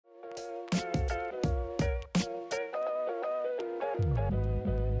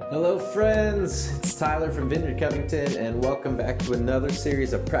Hello friends, it's Tyler from Vineyard Covington and welcome back to another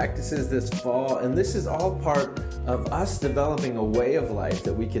series of practices this fall. And this is all part of us developing a way of life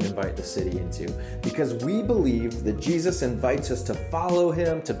that we can invite the city into, because we believe that Jesus invites us to follow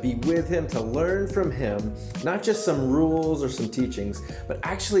him, to be with him, to learn from him, not just some rules or some teachings, but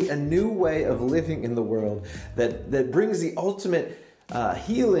actually a new way of living in the world that brings the ultimate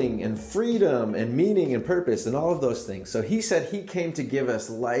healing and freedom and meaning and purpose and all of those things. So he said he came to give us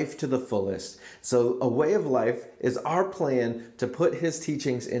life to the fullest. So a way of life is our plan to put his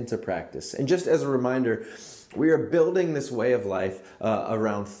teachings into practice. And just as a reminder, we are building this way of life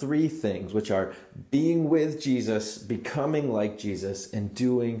around three things, which are being with Jesus, becoming like Jesus, and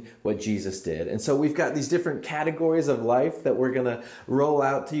doing what Jesus did. And so we've got these different categories of life that we're going to roll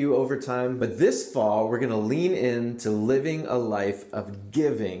out to you over time. But this fall, we're going to lean into living a life of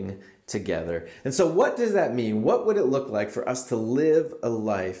giving together. And so what does that mean? What would it look like for us to live a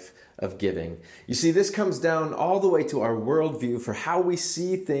life of giving? You see, this comes down all the way to our worldview for how we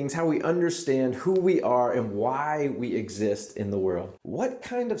see things, how we understand who we are and why we exist in the world. What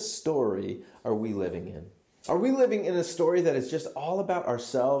kind of story are we living in? Are we living in a story that is just all about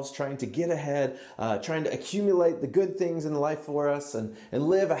ourselves, trying to get ahead, trying to accumulate the good things in life for us and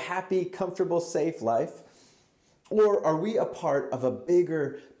live a happy, comfortable, safe life? Or are we a part of a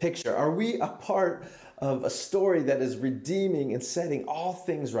bigger picture? Are we a part of a story that is redeeming and setting all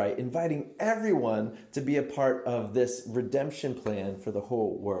things right, inviting everyone to be a part of this redemption plan for the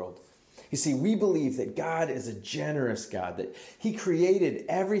whole world? You see, we believe that God is a generous God, that he created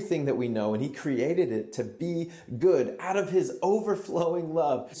everything that we know and he created it to be good out of his overflowing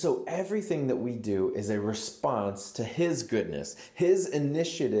love. So everything that we do is a response to his goodness, his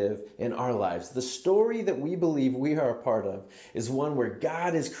initiative in our lives. The story that we believe we are a part of is one where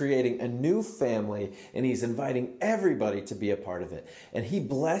God is creating a new family and he's inviting everybody to be a part of it. And he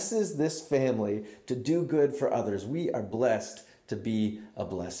blesses this family to do good for others. We are blessed to be a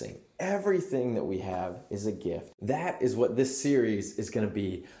blessing. Everything that we have is a gift. That is what this series is going to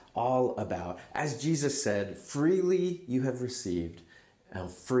be all about. As Jesus said, freely you have received, and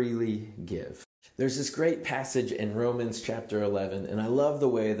freely give. There's this great passage in Romans chapter 11, and I love the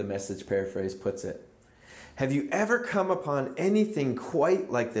way the Message paraphrase puts it. Have you ever come upon anything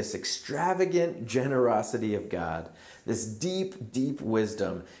quite like this extravagant generosity of God? This deep, deep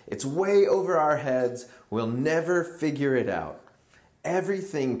wisdom. It's way over our heads. We'll never figure it out.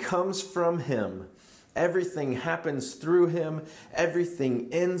 Everything comes from him. Everything happens through him. Everything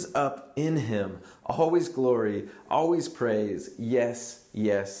ends up in him. Always glory, always praise. Yes,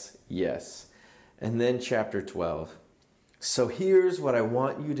 yes, yes. And then chapter 12. So here's what I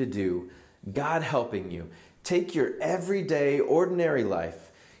want you to do. God helping you. Take your everyday, ordinary life,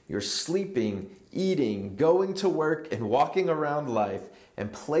 your sleeping, eating, going to work, and walking around life,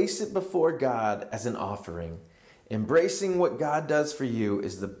 and place it before God as an offering. Embracing what God does for you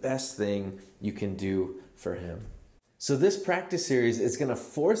is the best thing you can do for him. So this practice series is going to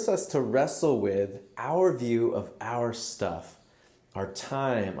force us to wrestle with our view of our stuff, our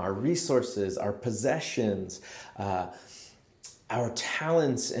time, our resources, our possessions, our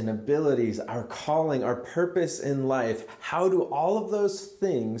talents and abilities, our calling, our purpose in life. How do all of those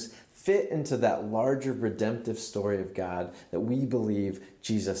things fit into that larger redemptive story of God that we believe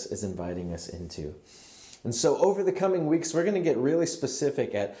Jesus is inviting us into? And so over the coming weeks, we're going to get really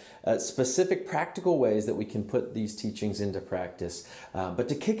specific at specific practical ways that we can put these teachings into practice. But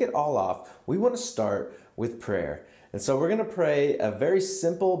to kick it all off, we want to start with prayer. And so we're going to pray a very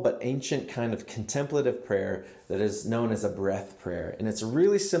simple but ancient kind of contemplative prayer that is known as a breath prayer. And it's a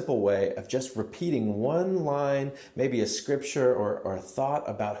really simple way of just repeating one line, maybe a scripture or a thought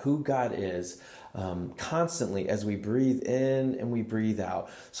about who God is, constantly as we breathe in and we breathe out.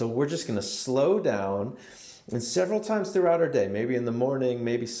 So we're just going to slow down, and several times throughout our day, maybe in the morning,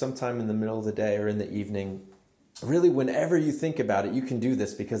 maybe sometime in the middle of the day or in the evening, really whenever you think about it, you can do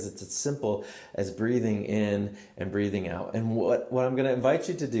this because it's as simple as breathing in and breathing out. And what I'm going to invite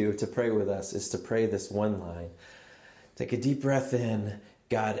you to do to pray with us is to pray this one line. Take a deep breath in.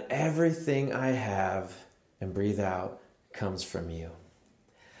 God, everything I have, and breathe out, comes from you.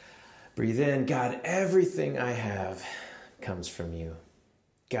 Breathe in. God, everything I have comes from you.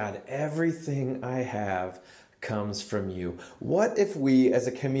 God, everything I have comes from you. What if we as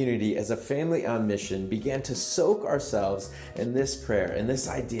a community, as a family on mission, began to soak ourselves in this prayer and this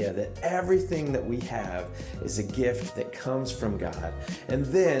idea that everything that we have is a gift that comes from God? And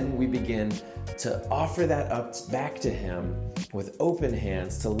then we begin to offer that up back to him with open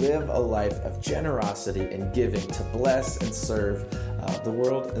hands, to live a life of generosity and giving, to bless and serve the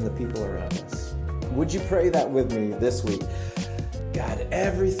world and the people around us. Would you pray that with me this week? God,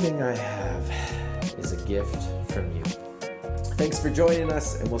 everything I have is a gift from you. Thanks for joining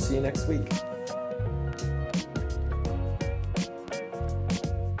us, and we'll see you next week.